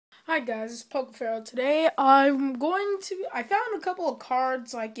Hi guys, it's PokePharaoh. Today I found a couple of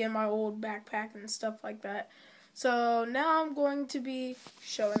cards like in my old backpack and stuff like that. So now I'm going to be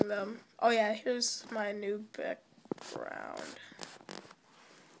showing them. Oh yeah, here's my new background.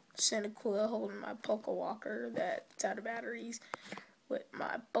 Cyndaquil holding my Pokewalker that's out of batteries with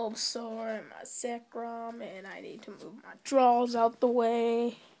my Bulbasaur and my Zekrom, and I need to move my draws out the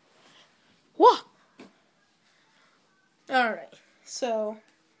way. Whoa! Alright, so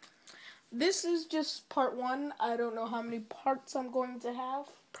this is just part one. I don't know how many parts I'm going to have.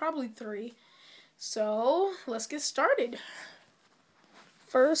 Probably 3. So, let's get started.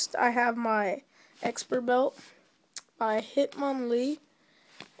 First, I have my Expert Belt, my Hitmonlee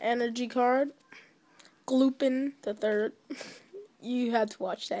energy card, Gloopin the Third. You had to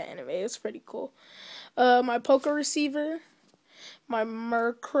watch that anime. It's pretty cool. My Poké Receiver, my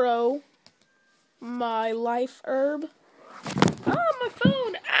Murkrow, my Life Herb. My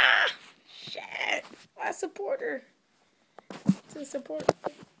phone! Shit! My supporter. To support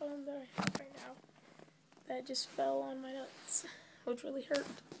the phone that I have right now. That just fell on my nuts, which really hurt.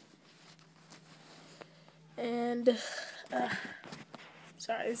 And,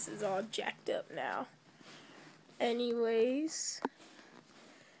 sorry, this is all jacked up now. Anyways,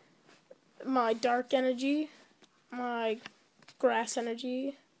 my Dark Energy, my Grass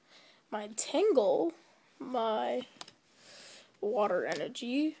Energy, my Tangle, my Water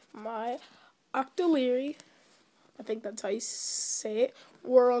Energy, my Octillery, I think that's how you say it,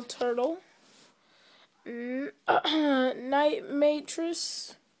 World Turtle, Night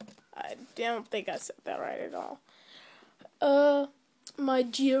Matrix, I don't think I said that right at all, my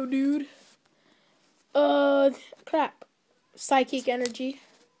Geodude, Psychic Energy,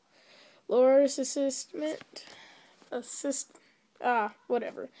 Laura's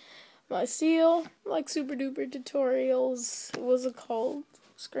whatever. My Seal, like Super Duper Tutorials, what's it called?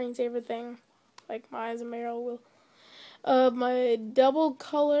 Screensaver thing, like my Azumarill will. My Double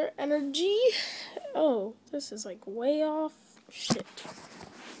Color Energy. Oh, this is like way off. Shit.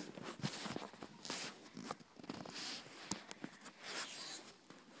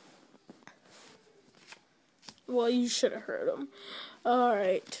 Well, you should have heard them.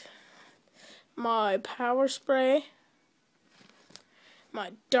 Alright. My Power Spray.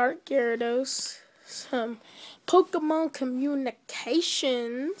 My Dark Gyarados, some Pokemon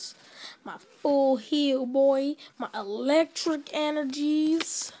Communications, my Full Heal Boy, my Electric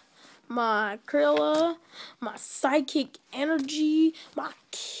Energies, my Krilla, my Psychic Energy, my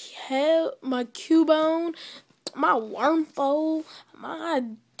Cubone, my Wurmple, my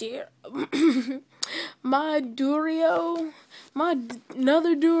my Durio, my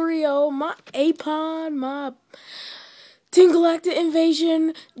another Durio, my Apon, my Team Galactic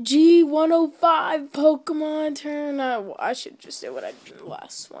Invasion G105 Pokemon turn. I should just say what I did in the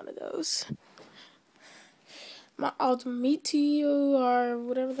last one of those. My Ultimeteor, or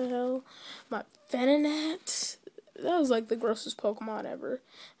whatever the hell. My Venonat. That was like the grossest Pokemon ever.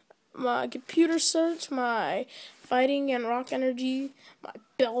 My Computer Search, my Fighting and Rock Energy, my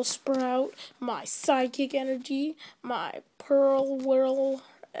Bellsprout, my Psychic Energy, my Poliwaller,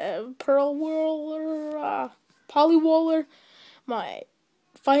 my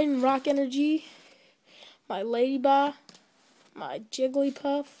Fighting Rock Energy, my Ladybug, my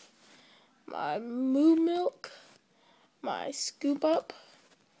Jigglypuff, my Moo Milk, my Scoop Up,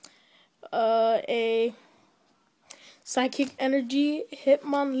 a Psychic Energy,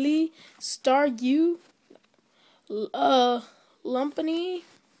 Hitmonlee, Staryu, Lumpany,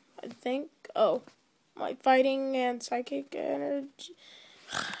 I think. Oh, my Fighting and Psychic Energy.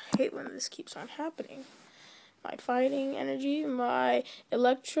 I hate when this keeps on happening. My Fighting Energy, my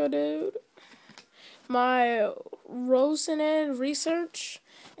Electrodude, my Rosenan Research,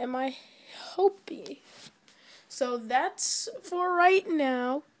 and my Hopi. So that's for right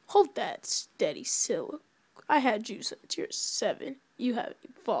now. Hold that steady, Silk. I had you since you're 7. You haven't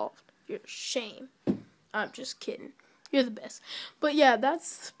evolved. You're a shame. I'm just kidding. You're the best. But yeah,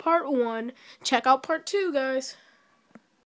 that's part 1. Check out part 2, guys.